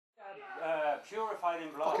Purified in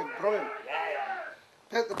Blood. Fucking brilliant.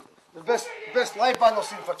 Yeah. The best live band I've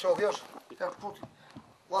seen for 12 years. The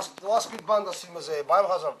last good band I've seen was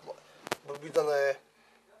Biohazard. We done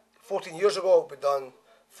 14 years ago. We done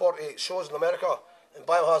 48 shows in America, and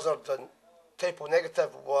Biohazard and Typo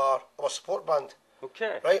Negative were a support band.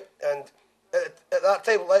 Okay. Right, and at that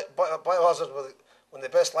time, Biohazard were one of the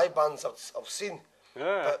best live bands I've seen.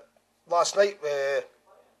 Yeah. But last night,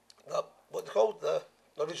 what they called the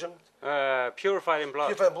Norwegian Purified in Blood.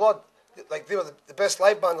 Purified in Blood, like they were the best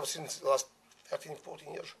live band I've seen in the last 13,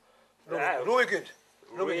 14 years. Really good.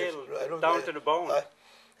 Really good. Really down good. to the bone.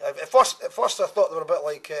 At first I thought they were a bit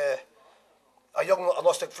like a young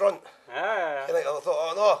agnostic front. Yeah. And I thought,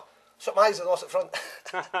 oh no, shut my eyes agnostic front.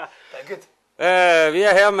 But good. Vi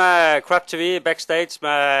er her med Crap TV backstage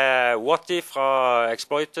med Wattie fra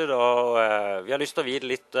Exploited, og vi har lyst til å vite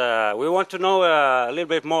litt. We want to know a little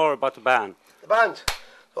bit more about the band. The band?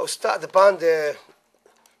 Well, I started the band a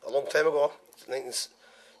long time ago,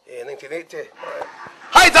 1980.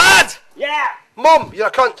 Hi, Dad! Yeah! Mum, you're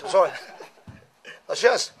a cunt. Sorry. That's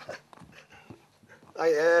yes.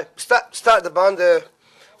 I started the band,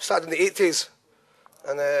 started in the 80s,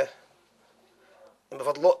 and we've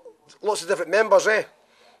had lots of different members, and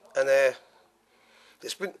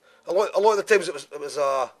it's been a lot of the times it was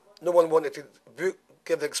no one wanted to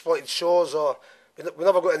give the Exploited shows, or we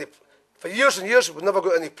never got any, for years and years we never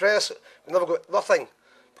got any press, we never got nothing,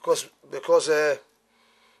 because we're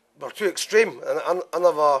too extreme, and I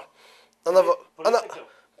never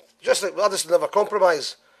just never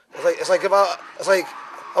compromise. It's like I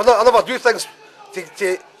never do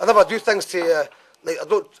things to like I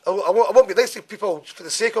won't be nice to people for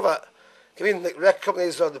the sake of it. I mean, like record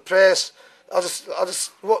companies or the press. I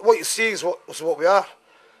just what you see is what we are,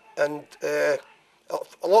 and a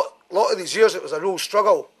lot of these years it was a real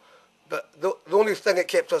struggle, but the only thing that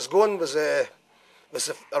kept us going was our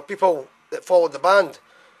people that followed the band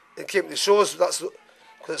and came to the shows. That's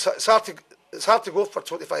because it's hard to go for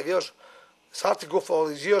 25 years. It's hard to go for all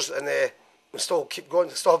these years and still keep going,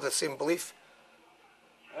 still have the same belief.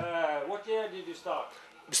 What year did you start?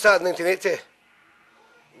 We started in 1980.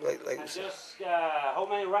 And just how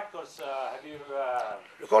many records have you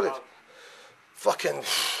recorded? Fucking.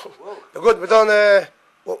 We're good. We've done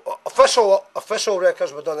official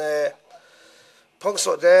records. We've done Punk's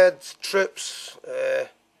Not Dead, Troops,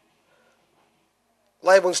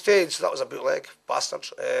 Live on Stage. That was a bootleg,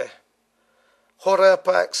 bastards. Horror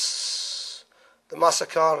Epics, The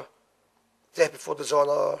Massacre, Death Before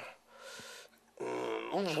Dishonour.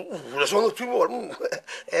 There's only two more.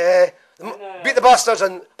 Beat the Bastards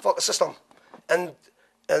and Fuck the System, and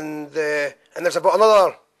there's about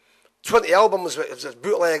another 20 albums with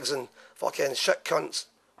bootlegs and fucking shit cunts,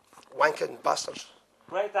 wanking bastards.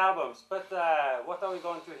 Great albums, but what are we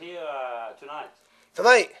going to hear tonight?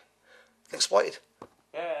 Tonight, Exploited.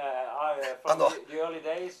 Yeah, from the early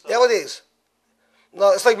days. The early days.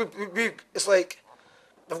 No, it's like it's like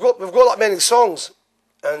we've got that many songs,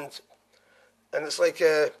 and it's like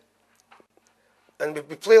and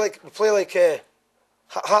we play like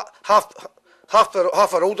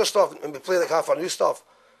half our older stuff, and we play like half our new stuff.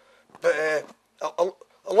 But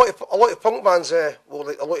a lot of punk bands, well,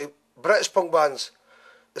 like a lot of British punk bands,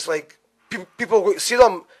 it's like people go to see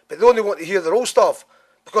them, but they only want to hear their old stuff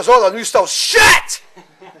because all their new stuff's shit.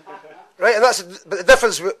 Right, and but the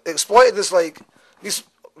difference with Exploited is like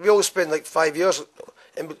we always spend like 5 years,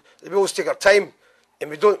 and we always take our time,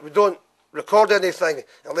 and we don't record anything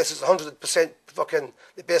unless it's 100% fucking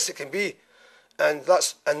the best it can be, and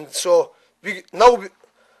so now we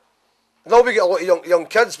get a lot of young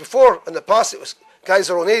kids. Before, in the past, it was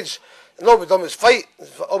guys our own age, and all we done was fight.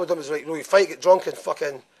 All we done was like really fight, get drunk, and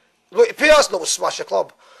fucking look to pay us, and we'll smash a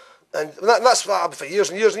club. And that's what happened for years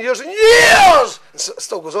and years and years and years, and it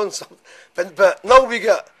still goes on. But now we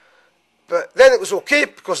get, but then it was okay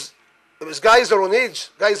because it was guys our own age,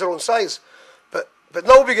 guys our own size. But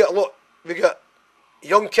now we get we get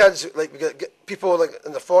young kids, like we get people like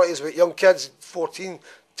in their 40s with young kids, 14,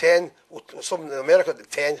 10, or some in America,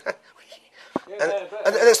 10. and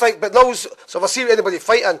it's like, but now, so if I see anybody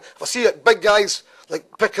fighting, if I see like, big guys like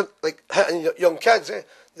picking, like hitting young kids,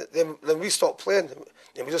 then we stop playing,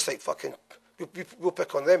 and we just like fucking, we'll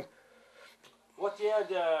pick on them. What year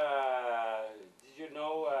did you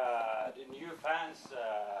know the new fans?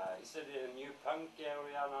 Is it a new punk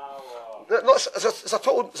area now? Or? No,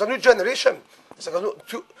 it's a new generation. It's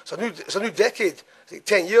a new decade. It's like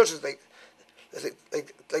 10 years. It's like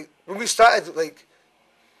when we started, like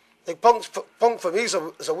punk for me is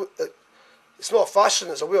it's not a fashion.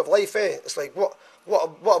 It's a way of life. It's like what I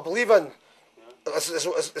believe in.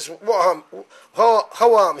 it's what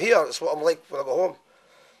how I'm here. It's what I'm like when I go home.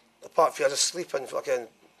 Apart from I just sleep and fucking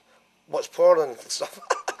watch porn and stuff.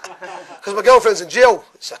 Because my girlfriend's in jail.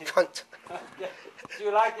 It's a cunt. Do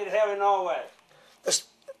you like it here in Norway? It's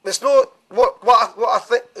no what I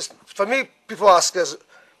think. For me, people ask is,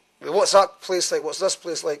 what's that place like? What's this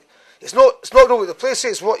place like? It's not really what the place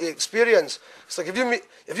is. It's what you experience. It's like if you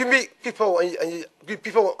meet people and you good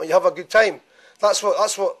people and you have a good time. That's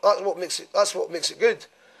what makes it good.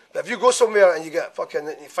 But if you go somewhere and you get fucking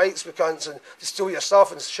fights with cunts and they steal your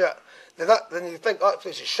stuff and shit, then you think that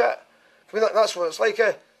place is shit. I mean that's what it's like.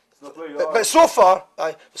 But so far,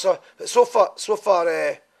 I've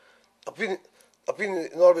been in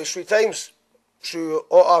Norway 3 times through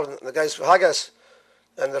Wattie and the guys from Haggis,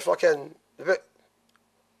 and they're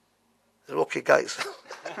okay guys.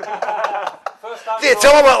 First time They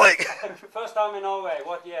tell them that like. First time in Norway,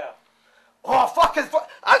 what year? Oh fucking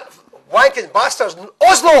wanking bastards!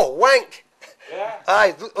 Oslo, wank. Yeah.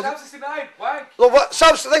 Aye. Sam 69, wank. Well, what?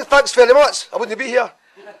 Sam, thanks very much. I wouldn't be here.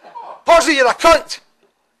 Posey, you're a cunt.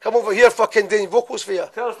 Come over here, fucking doing vocals for you.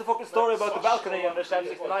 Tell us the fucking story about the balcony and the Sam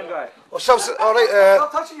 69 guy. Well, Sam, all right.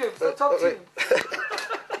 Stop touching you. Stop touching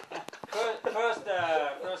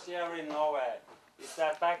First year in Norway. Is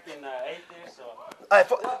that back in the 80s or? Aye,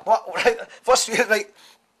 right. First year, right.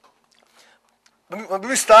 When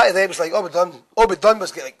we started, it was like all we done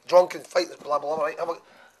was get like drunk and fight, blah blah blah. Right?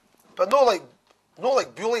 But no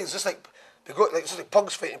like bullies. Just like we got like just like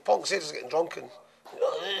punks fighting punks. They're just getting drunk and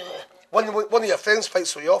one of your friends fights,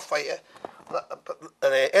 so you all fight it.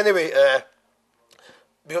 And anyway,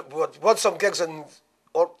 we had some gigs to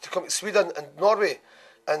come to Sweden and Norway,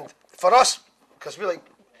 and for us, because we were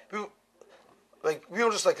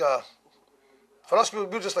just like for us we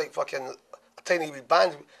were just like fucking a tiny wee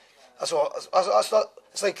band. It's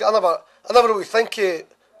like I never really think.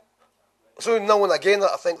 It's only now and again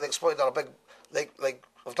that I think the Exploited are a big like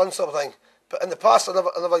I've done something, but in the past I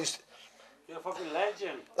never used. You're a fucking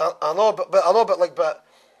legend. I know, but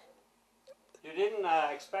you didn't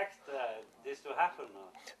expect this to happen,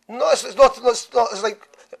 no? No, it's not. It's like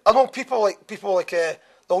I know people like the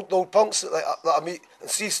old punks that I meet and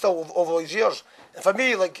see still over these years. And for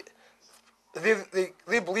me, like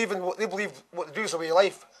they believe in what they do is a way of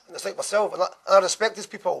life, and it's like myself, and I respect these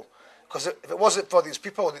people because if it wasn't for these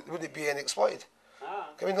people, there wouldn't be any Exploited. Ah.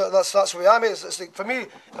 I mean that's the way I am. It's like for me,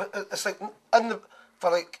 it's like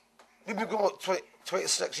for like we've been going like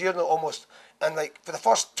 26 years now almost, and like for the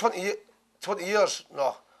first 20 years,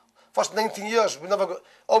 no. First 19 years, we never got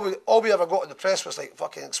all we ever got in the press was like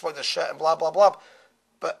fucking Exploited shit and blah blah blah.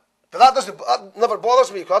 But that never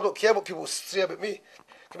bothers me because I don't care what people say about me.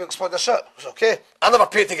 Can we Exploited shit? It's okay. I never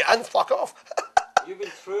paid to get in. Fuck off. You've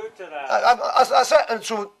been true to that. That's it. And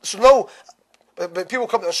so now, when people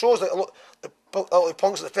come to the shows, like a lot of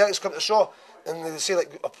punks at the 30s come to the show, and they say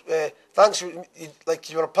like, "Thanks, you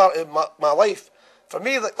were a part of my life." For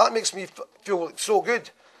me, like that makes me feel like, so good.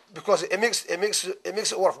 Because it makes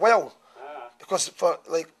it worthwhile. Ah. Because for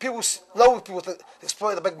like people think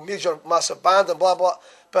Exploited a big major massive band and blah blah,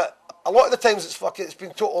 but a lot of the times it's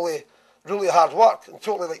been totally really hard work and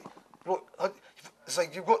totally like it's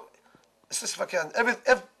like it's just fucking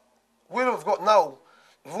where we've got now,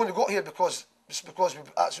 we've only got here because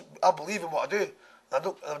I believe in what I do.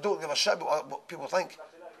 And I don't give a shit about what people think.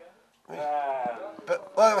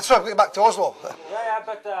 But sorry, getting back to Oslo. Yeah,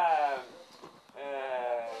 but.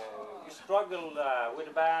 You struggled with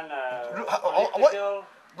the band.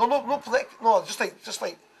 No, just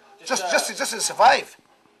to survive,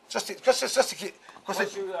 just to keep.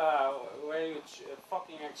 Were you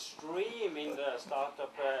fucking extreme in the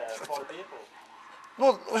startup for the people?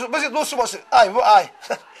 No, was it not so much? Aye.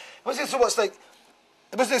 Wasn't so much like.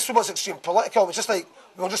 It wasn't so much extreme political. It was just like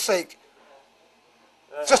we were just like.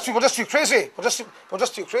 We were just too crazy. We're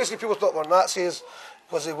just too crazy. People thought we were Nazis.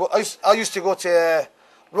 Because I used to go to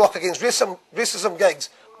Rock Against Racism gigs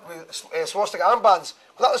with swastika armbands.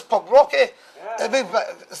 Well, that was punk rocky. Yeah.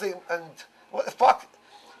 And what the fuck?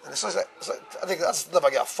 And it's like I think that's never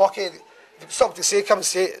get a fucking. If you've something to say, come and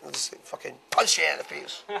say it. And just like, fucking punch you in the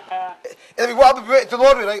face. Anyway, what happened? We went to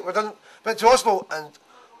Norway, right? Went to Oslo, and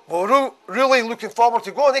we were really looking forward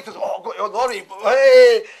to going. Because go to Norway,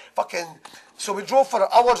 hey, fucking. So we drove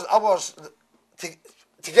for hours and hours to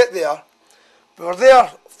get there. We were there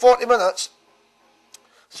 40 minutes,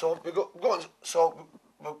 so we got there,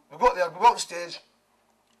 we got on stage,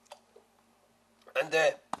 and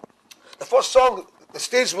the first song, the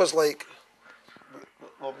stage was like,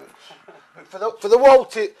 for the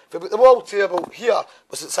wall table here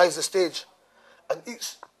was the size of the stage, and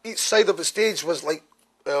each side of the stage was like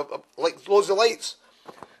loads of lights,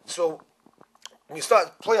 so when you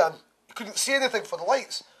started playing, you couldn't see anything for the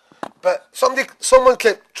lights. But someone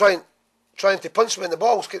kept trying to punch me in the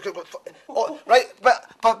balls. Right, but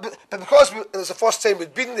because it was the first time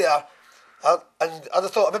we'd been there, and I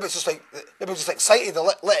thought maybe it's just like excited and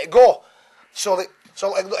let it go. So I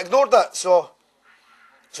ignored that. So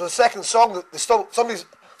the second song,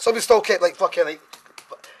 somebody still kept like fucking like.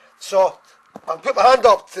 So I put my hand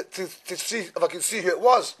up to see if I could see who it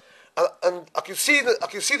was, and I could see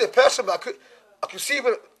the person, but I could see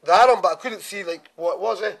the arm, but I couldn't see like what it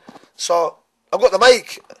was. So I got the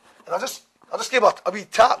mic, and I just gave a wee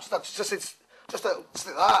tap, just like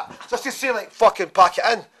that, just to say like fucking pack it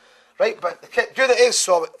in, right? But they kept doing it,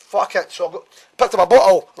 so I went, fuck it. So I picked up a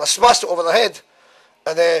bottle and I smashed it over the head,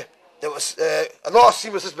 and it was and all I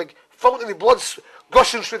seen was this big fountain of blood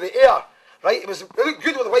gushing through the air. Right, it looked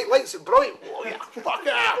good with the white lights and brilliant. Oh yeah, fuck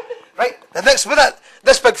yeah! Right, the next minute,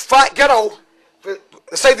 this big fat girl, the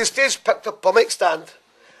side of the stage, picked up a mic stand.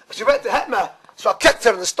 She went to hit me, so I kicked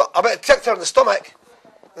her in the stomach,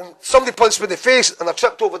 and somebody punched me in the face, and I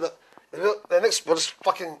tripped over the next was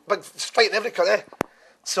fucking big fighting every cut, eh?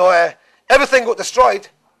 So everything got destroyed,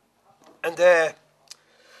 and there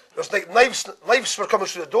was like knives were coming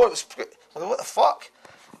through the door. It was what the fuck?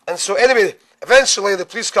 And so anyway, eventually the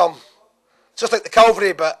police come. Just like the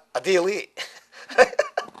cavalry, but a day late.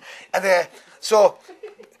 And so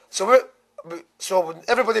when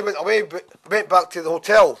everybody went away, we went back to the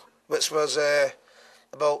hotel, which was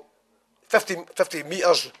about 50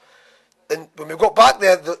 metres. And when we got back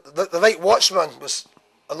there, the night watchman was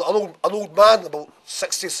an old man, about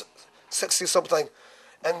 60 something,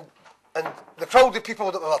 and the crowd of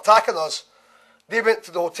people that were attacking us, they went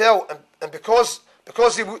to the hotel, and because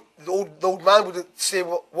the old man wouldn't say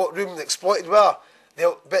what room the exploited were, they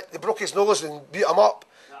broke his nose and beat him up.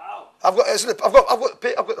 No. I've got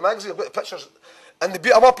the magazine, I've got the pictures, and they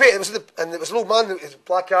beat him up. And it was an old man with his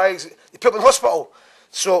black eyes. They put him in hospital.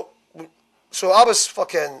 So I was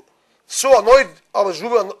fucking so annoyed. I was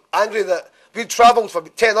really angry that we'd travelled for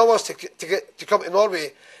 10 hours to come to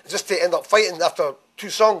Norway just to end up fighting after 2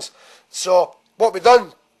 songs. So what we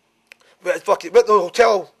done? We went to the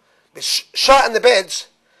hotel. We shot in the beds,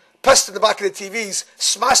 pissed in the back of the TVs,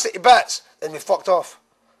 smashed it to bits, and we fucked off.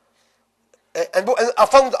 And I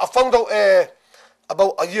found out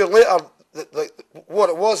about a year later that, like, what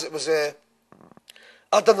it was. It was I'd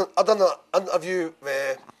done an interview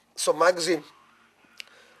with some magazine,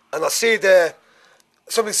 and I said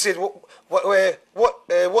somebody said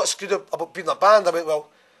what's good about being in a band? I went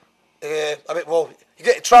well, you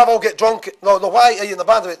get to travel, get drunk. No, why are you in the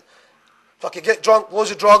band? I went, fucking get drunk,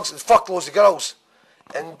 loads of drugs, and fuck loads of girls.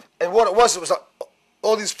 And what it was like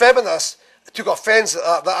all these feminists took offence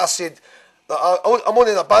that I said that I'm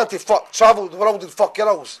only in a band to travel the world and fuck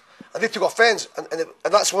girls, and they took offence, and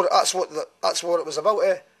that's what it was about,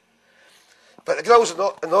 eh? But the girls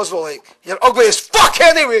in Oslo were like, you're ugly as fuck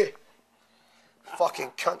anyway.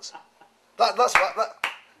 Fucking cunts. That's what.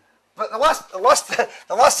 But the last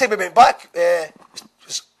time we went back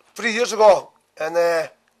was 3 years ago, and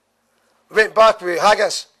we went back with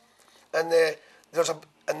Haggis, and the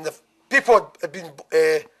people had been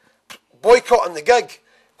boycotting the gig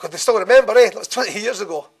because they still remember, that was 20 years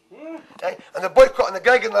ago, and they're boycotting the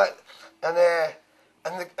gig and that,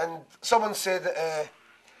 and someone said that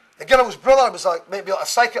the girl's brother was like maybe like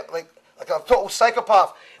a total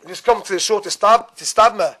psychopath, and he's come to the show to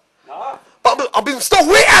stab me. No. But I've been still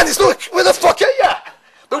waiting. It's not where the fuck are you?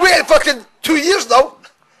 Been waiting fucking 2 years now.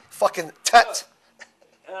 Fucking tit.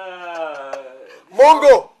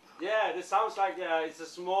 Mongo. Yeah, this sounds like it's a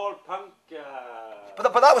small punk.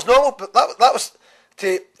 But that was normal. But that was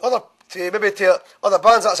to other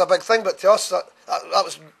bands. That's a big thing. But to us, that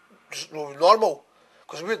was just normal,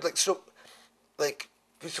 because we'd that's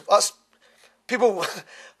people.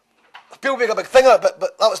 People make a big thing of it,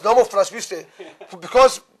 but that was normal for us. We used to,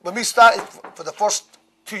 because when we started for the first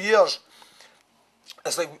 2 years,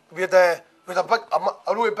 it's like we had a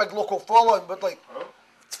really big local following, with like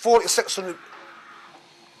 400 to 600.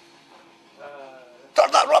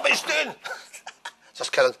 Turn that rubbish down!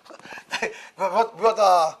 Just kidding.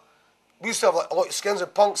 We used to have like a lot of skins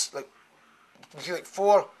and punks, like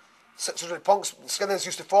 400-600 punks. Skinheads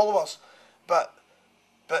used to follow us, but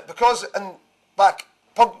because back.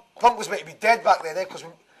 Punk was meant to be dead back then, because it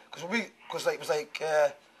was like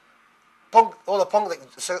punk, all the punk, like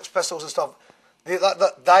Sex Pistols and stuff,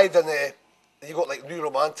 that died, and you got like New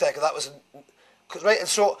Romantic, and that was right. And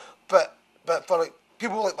so, but for like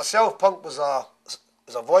people like myself, punk was a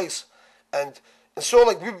voice, and so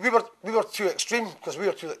like we were too extreme, because we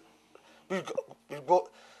were too like we'd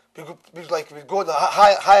go and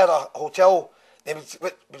hire a hotel Then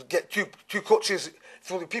we'd get two coaches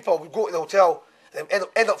full of people. We'd go to the hotel and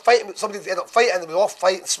end up fighting. Somebody would end up fighting, and we'd all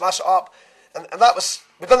fight and smash it up. And that was,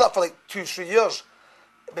 we'd done that for like 2-3 years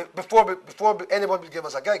before anyone would give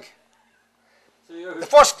us a gig. So you,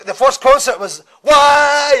 The first concert was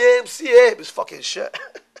YMCA. It was fucking shit.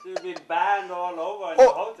 you've been banned all over in the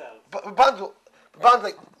hotel. But we banned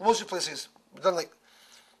like loads of places. We've done like,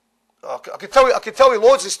 I could tell you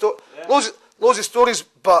loads of stories.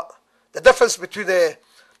 But the difference between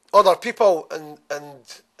other people and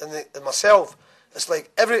myself, it's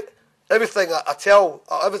like everything I tell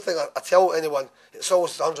anyone, it's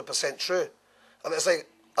always 100% true. And it's like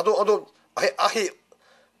I hate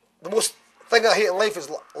the most thing I hate in life is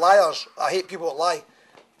liars. I hate people that lie.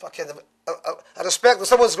 Fucking, I respect if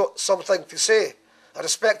someone's got something to say. I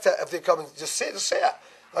respect it if they come and just say it.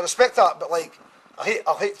 I respect that, but like I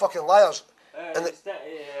hate fucking liars. Is that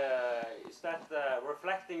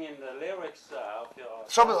reflecting in the lyrics of your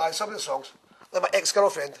some of the songs, like my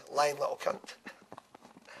ex-girlfriend, lying little cunt.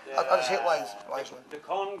 I just hate lies. The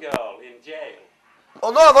con girl in jail.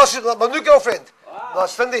 Oh no, she's my new girlfriend. Wow. No,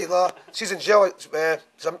 Cindy. No, she's in jail.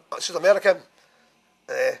 She's American.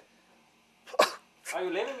 Are you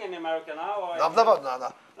living in America now? Or No, I've never. No.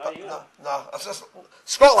 No. No. It's just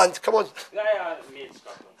Scotland. Come on. Yeah, me in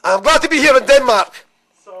Scotland. I'm glad to be here in Denmark.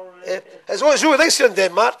 Sorry. It's always really nice here in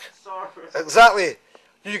Denmark. Sorry. Exactly.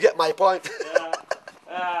 You get my point.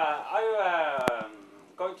 Yeah. Are you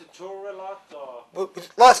going to tour a lot? Or?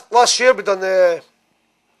 Last year we done the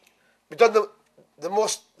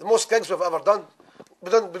most gigs we've ever done. We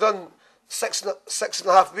done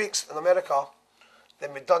 6.5 weeks in America.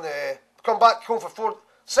 Then we done come back home for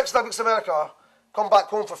 6.5 weeks in America. Come back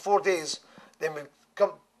home for 4 days. Then we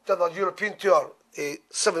done a European tour,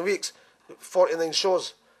 7 weeks, 49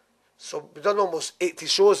 shows. So we done almost 80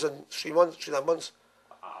 shows in 3.5 months.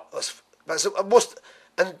 Wow. That's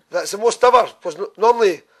the most ever, because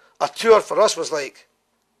normally a tour for us was like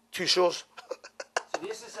 2 shows. So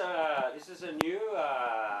this is a new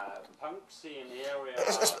punk scene area.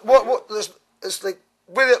 It's like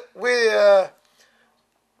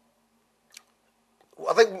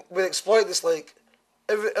I think we exploit this. Like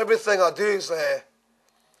everything I do is I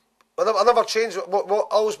never change. What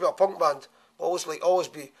always be a punk band. Always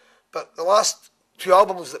be. But the last 2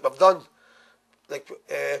 albums that we've done, like we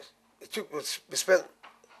spent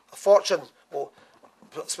a fortune. Well,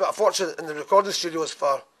 spent a fortune in the recording studios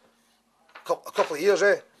for a couple of years,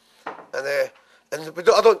 and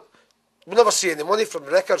we never see any money from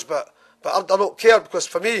the records, but I don't care, because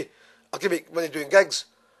for me, I can make money doing gigs,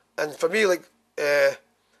 and for me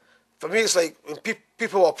it's like when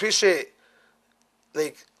people appreciate,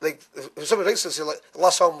 like if somebody writes and say like the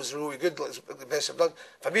last album was really good, like it's the best I've done.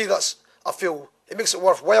 For me, I feel it makes it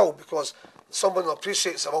worthwhile, because someone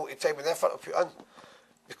appreciates the amount of time and effort I put in.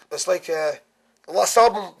 It's like the last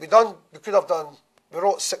album we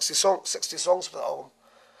wrote 60 songs for the album,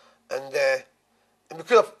 and we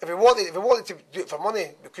could have, if we wanted to do it for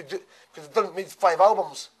money, we could have made 5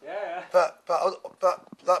 albums. Yeah. But I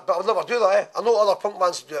would never do that. I know other punk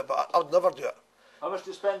bands do it, but I would never do it. How much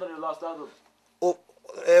did you spend on your last album?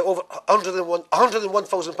 Over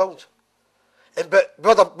 £101,000, but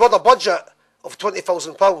with a budget of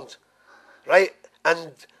 £20,000, right?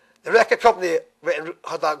 And the record company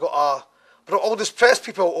brought all these press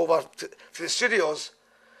people over to the studios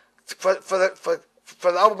for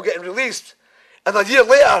the album getting released, and a year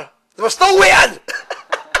later they were still waiting.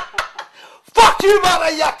 Fuck you,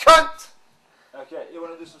 man, you cunt! Okay, you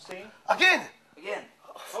want to do some singing? Again.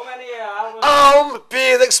 How many albums? I'm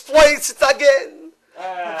being exploited again.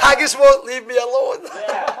 Haggis won't leave me alone.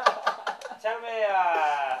 Yeah. Tell me,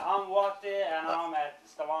 I'm Wattie and I'm at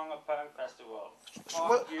Stavanger Punk Festival.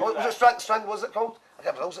 Strand, what's it called? I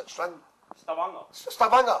can't pronounce it. Stavanger.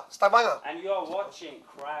 And you're watching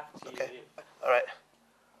Craft TV. Okay. All right.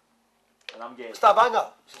 And I'm gay. Stavanger.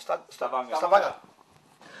 Stavanger.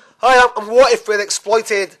 Hi, I'm Wattie for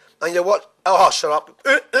Exploited, and you're what? Oh, shut up.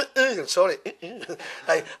 Sorry.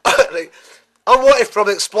 Right. I'm Wattie from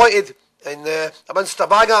Exploited, and I'm in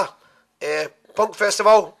Stavanger Punk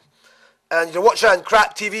Festival, and you're watching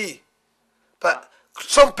crap TV. But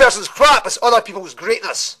some person's crap is other people's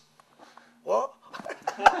greatness. What?